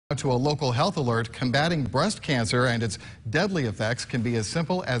To a local health alert, combating breast cancer and its deadly effects can be as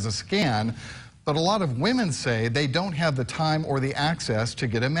simple as a scan, but a lot of women say they don't have the time or the access to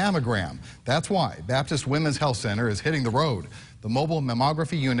get a mammogram. That's why Baptist Women's Health Center is hitting the road. The mobile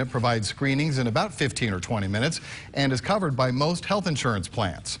mammography unit provides screenings in about 15 or 20 minutes and is covered by most health insurance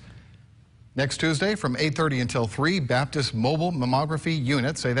plans. Next Tuesday from 8:30 until 3, Baptist Mobile Mammography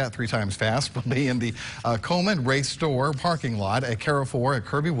Unit, say that 3 times fast, will be in the Coleman Race Store parking lot at Carrefour at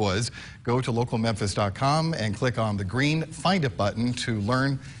Kirby Woods. Go to localmemphis.com and click on the green Find It button to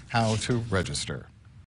learn how to register.